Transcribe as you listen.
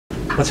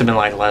What's it been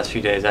like the last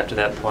few days after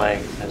that play?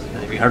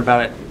 Have you heard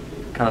about it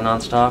kind of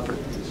nonstop? Or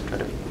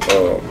kind of?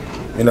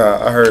 You know,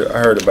 I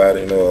heard about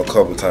it, you know, a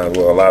couple of times,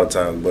 well, a lot of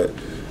times, but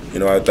you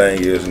know, our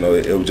thing is, you know,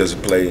 it was just a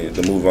play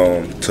to move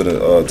on to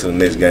the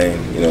next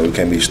game. You know, we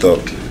can't be stuck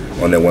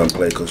on that one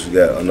play because we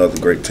got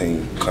another great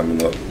team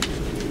coming up.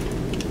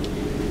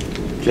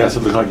 Cass,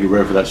 it looked like you were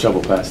ready for that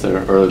shovel pass there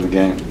early in the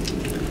game.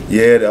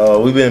 Yeah,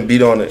 we've been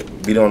beat on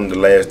the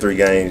last 3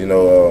 games. You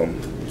know,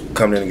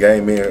 coming in the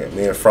game, me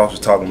and Frost was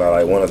talking about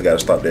like one of us got to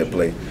stop that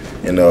play,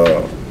 and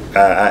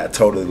I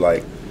totally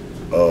like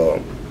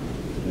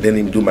didn't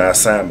even do my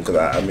assignment because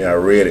I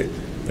read it.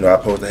 You know, I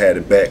supposed to have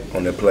it back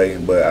on that play,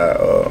 but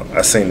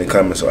I seen it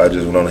coming, so I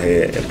just went on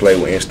ahead and played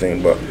with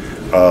instinct. But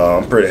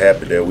I'm pretty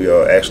happy that we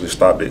actually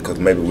stopped it because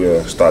maybe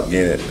we'll stop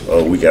getting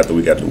it week after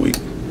week after week.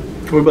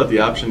 What about the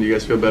option? Do you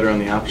guys feel better on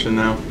the option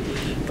now?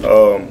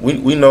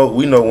 We know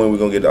when we're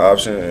gonna get the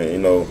option, and you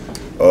know,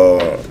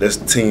 this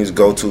team's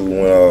go to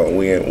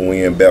when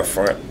we in back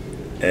front,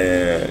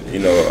 and you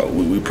know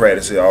we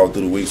practice it all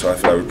through the week, so I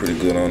feel like we're pretty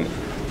good on it.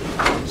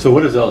 So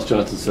what does Ellis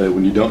Johnson say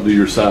when you don't do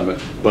your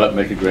assignment but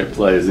make a great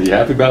play? Is he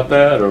happy about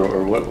that,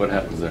 or what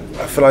happens there?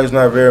 I feel like there's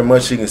not very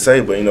much he can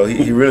say, but you know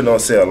he really don't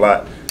say a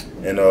lot,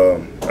 and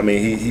I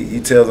mean he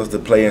tells us to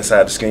play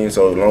inside the scheme,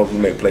 so as long as we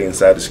make play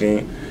inside the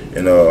scheme.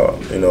 And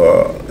you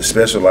know,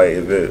 especially like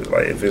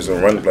if it's a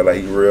running play, like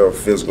he's real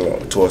physical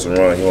towards the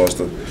run. He wants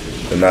to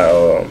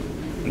not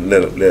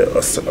let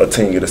a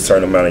team get a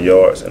certain amount of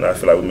yards, and I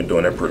feel like we've been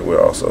doing that pretty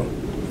well also.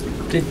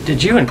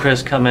 Did you and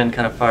Chris come in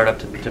kind of fired up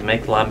to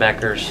make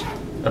linebackers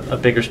a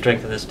bigger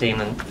strength of this team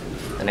than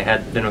they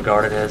had been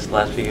regarded as the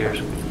last few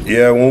years?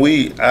 Yeah,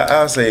 when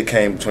I'll say it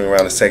came between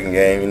around the second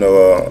game. You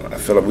know, I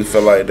feel like we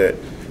felt like that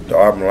the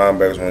Auburn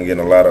linebackers weren't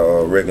getting a lot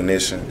of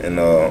recognition, and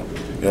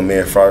you know, me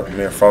and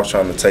Frost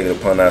trying to take it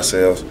upon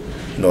ourselves,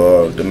 you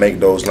know, to make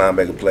those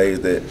linebacker plays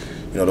that,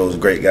 you know, those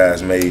great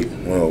guys made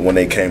when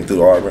they came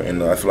through Auburn,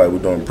 and I feel like we're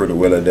doing pretty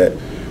well at that.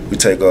 We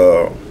take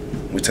us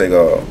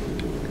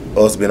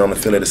being on the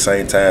field at the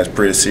same time is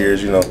pretty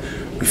serious. You know,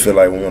 we feel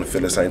like when we're on the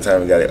field at the same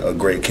time, we got a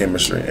great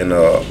chemistry, and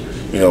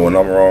you know, when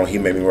I'm wrong, he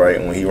made me right,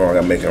 and when he's wrong,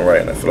 I make him right,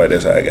 and I feel like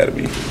that's how I got to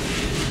be.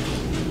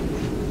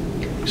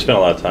 You spent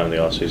a lot of time in the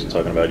offseason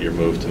talking about your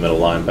move to middle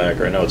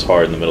linebacker. I know it's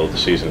hard in the middle of the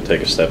season to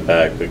take a step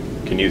back, but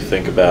can you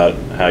think about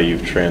how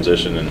you've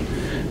transitioned and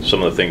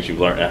some of the things you've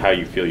learned and how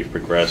you feel you've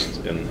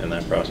progressed in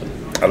that process?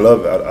 I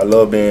love it. I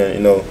love being,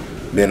 you know,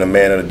 being a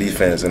man of the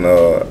defense, and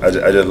I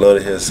just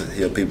love to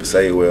hear people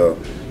say, well,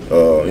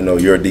 you know,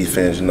 your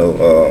defense, you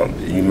know,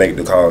 you make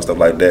the call and stuff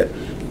like that.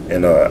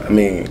 And I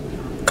mean,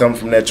 coming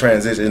from that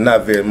transition, it's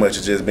not very much.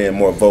 It's just being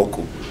more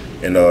vocal,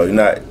 and you're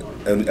not.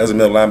 As a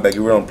middle linebacker,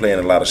 we don't play in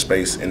a lot of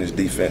space in this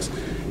defense,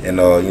 and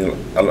you know,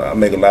 I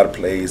make a lot of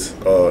plays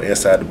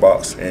inside the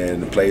box,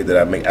 and the plays that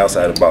I make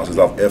outside the box is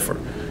off effort.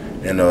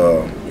 And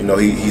you know,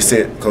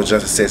 Coach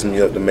Johnson sets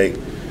me up to make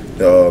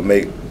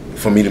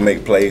for me to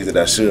make plays that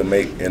I should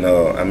make. And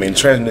I mean,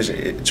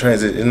 transition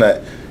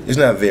it's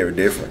not very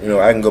different. You know,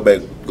 I can go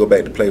back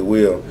to play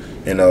Will,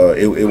 and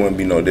it wouldn't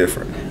be no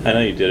different. I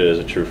know you did it as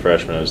a true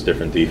freshman as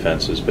different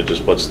defenses, but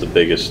just what's the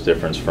biggest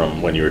difference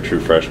from when you were a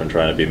true freshman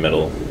trying to be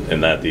middle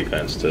in that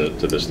defense to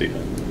this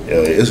defense? Yeah,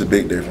 it's a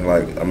big difference.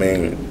 Like, I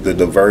mean,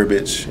 the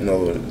verbiage, you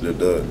know,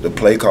 the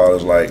play call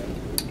is like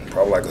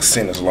probably like a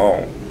sentence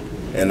long,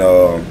 and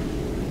I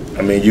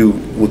mean, you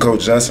with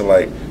Coach Johnson,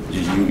 like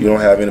you don't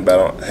have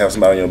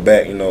somebody on your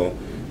back, you know,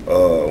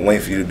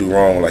 waiting for you to do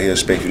wrong. Like, he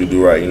expect you to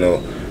do right, you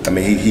know. I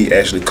mean, he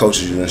actually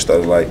coaches you and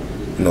stuff, like,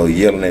 you know,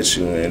 yelling at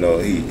you, and you know,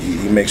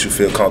 he makes you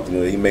feel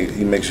comfortable. He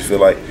makes you feel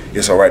like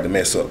it's all right to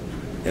mess up.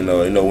 You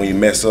know, when you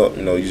mess up,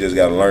 you know, you just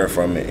gotta learn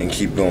from it and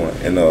keep going.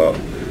 And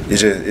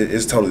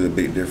it's totally a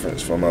big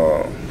difference from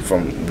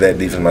that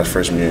defense my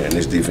freshman year and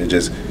this defense.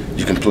 Just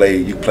you can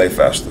play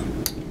faster.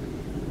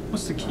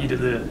 What's the key to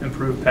the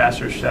improved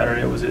pass rush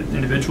Saturday? Was it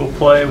individual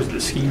play? Was it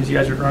the schemes you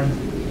guys were running?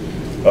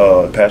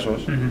 Pass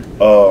rush.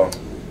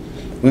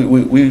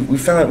 We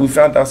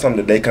found out something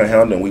that they couldn't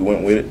handle, and we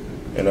went with it.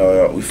 And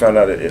we found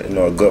out that, you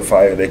know, a gut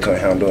fire they couldn't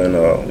handle, and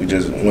we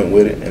just went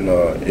with it. And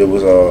it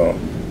was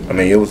I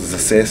mean, it was a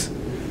success.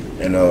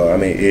 And I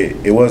mean,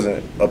 it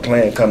wasn't a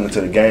plan coming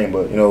into the game,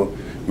 but you know,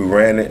 we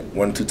ran it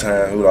 1 or 2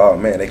 times. We were like, oh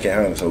man, they can't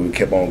handle it, so we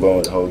kept on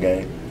going the whole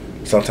game.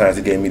 Sometimes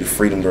it gave me the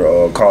freedom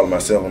to call it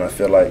myself when I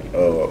felt like it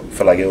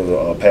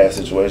was a pass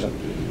situation.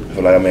 I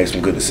feel like I made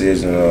some good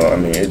decisions. I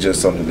mean, it's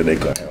just something that they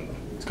couldn't handle.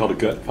 It's called a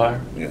gut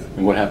fire? Yeah.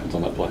 And what happens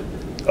on that play?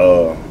 I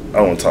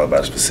don't want to talk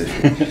about it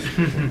specifically.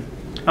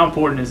 How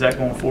important is that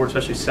going forward,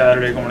 especially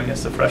Saturday going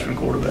against the freshman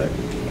quarterback?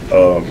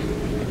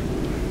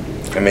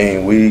 I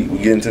mean, we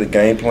get into the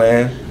game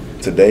plan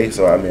today,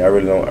 so I mean, I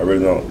really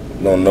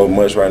don't know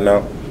much right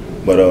now,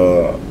 but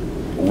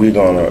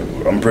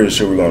I'm pretty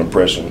sure we're gonna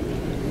pressure him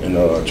and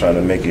trying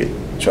to make it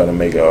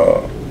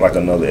like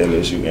another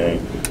LSU game.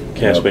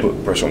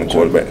 Put pressure on the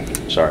quarterback.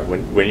 Sorry,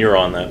 when you're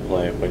on that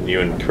play, when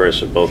you and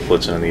Chris are both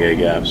blitzing in the A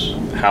gaps,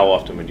 how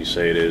often would you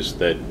say it is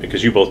that,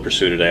 because you both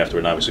pursued it afterward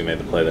and obviously made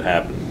the play that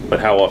happened, but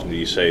how often do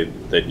you say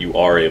that you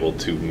are able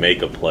to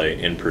make a play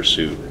in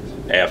pursuit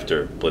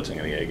after blitzing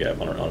in the A gap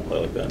on a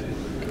play like that?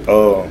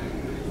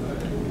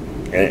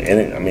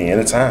 I mean,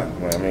 anytime.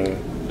 I mean,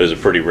 is it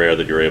pretty rare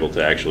that you're able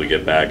to actually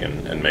get back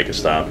and make a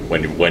stop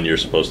when you're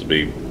supposed to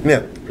be?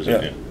 Yeah.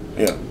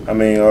 I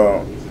mean,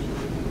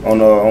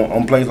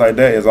 on plays like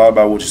that, it's all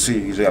about what you see.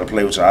 You just got to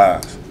play with your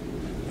eyes.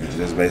 And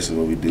that's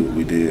basically what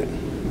we did.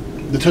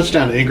 The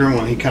touchdown to Ingram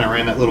when he kind of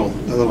ran that little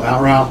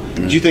out route. Mm-hmm.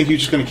 Did you think he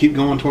was just going to keep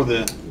going toward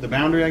the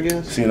boundary? I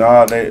guess. See,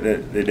 no,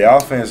 the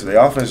offense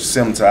is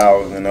similar to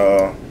ours, and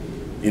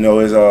you know,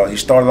 he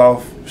started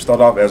off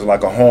as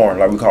like a horn,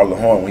 like we call it a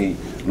horn, when he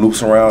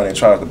loops around and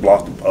tries to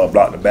block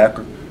the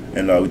backer.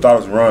 And we thought it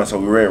was a run, so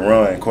we read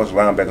run. And of course, the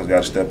linebackers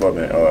got to step up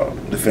and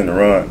defend the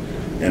run.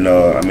 And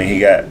I mean, he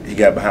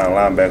got behind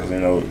linebackers. You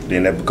know,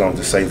 then that becomes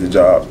the safety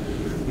job.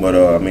 But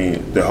I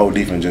mean, the whole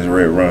defense just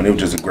read run. It was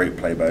just a great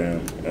play by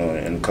them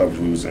in the coverage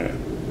we was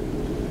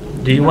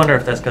in. Do you wonder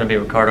if that's going to be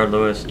Ricardo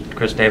Lewis,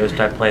 Chris Davis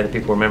type play that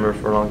people remember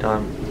for a long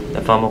time?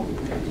 That fumble?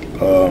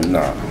 No,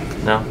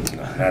 not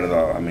at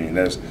all. I mean,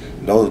 that's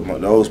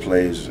those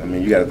plays. I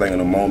mean, you got to think of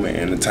the moment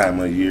and the time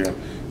of the year.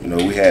 You know,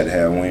 we had to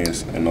have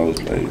wins in those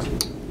plays.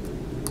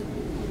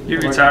 You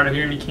ever get tired of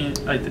hearing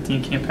the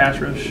team can't pass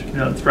rush? You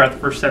know, throughout the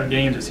first 7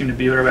 games, it seemed to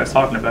be what everybody's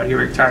talking about. You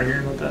ever get tired of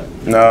hearing about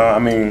that? No, I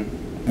mean,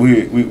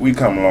 we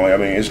come along. I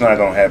mean, it's not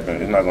gonna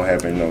happen. It's not gonna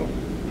happen. You know,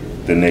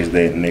 the next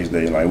day.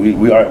 Like we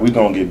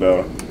gonna get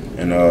better,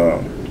 and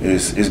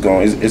it's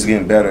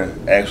getting better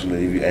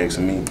actually. If you ask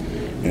me,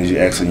 and if you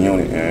ask a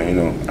unit, and you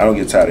know, I don't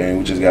get tired of it.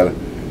 We just gotta,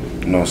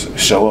 you know,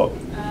 show up.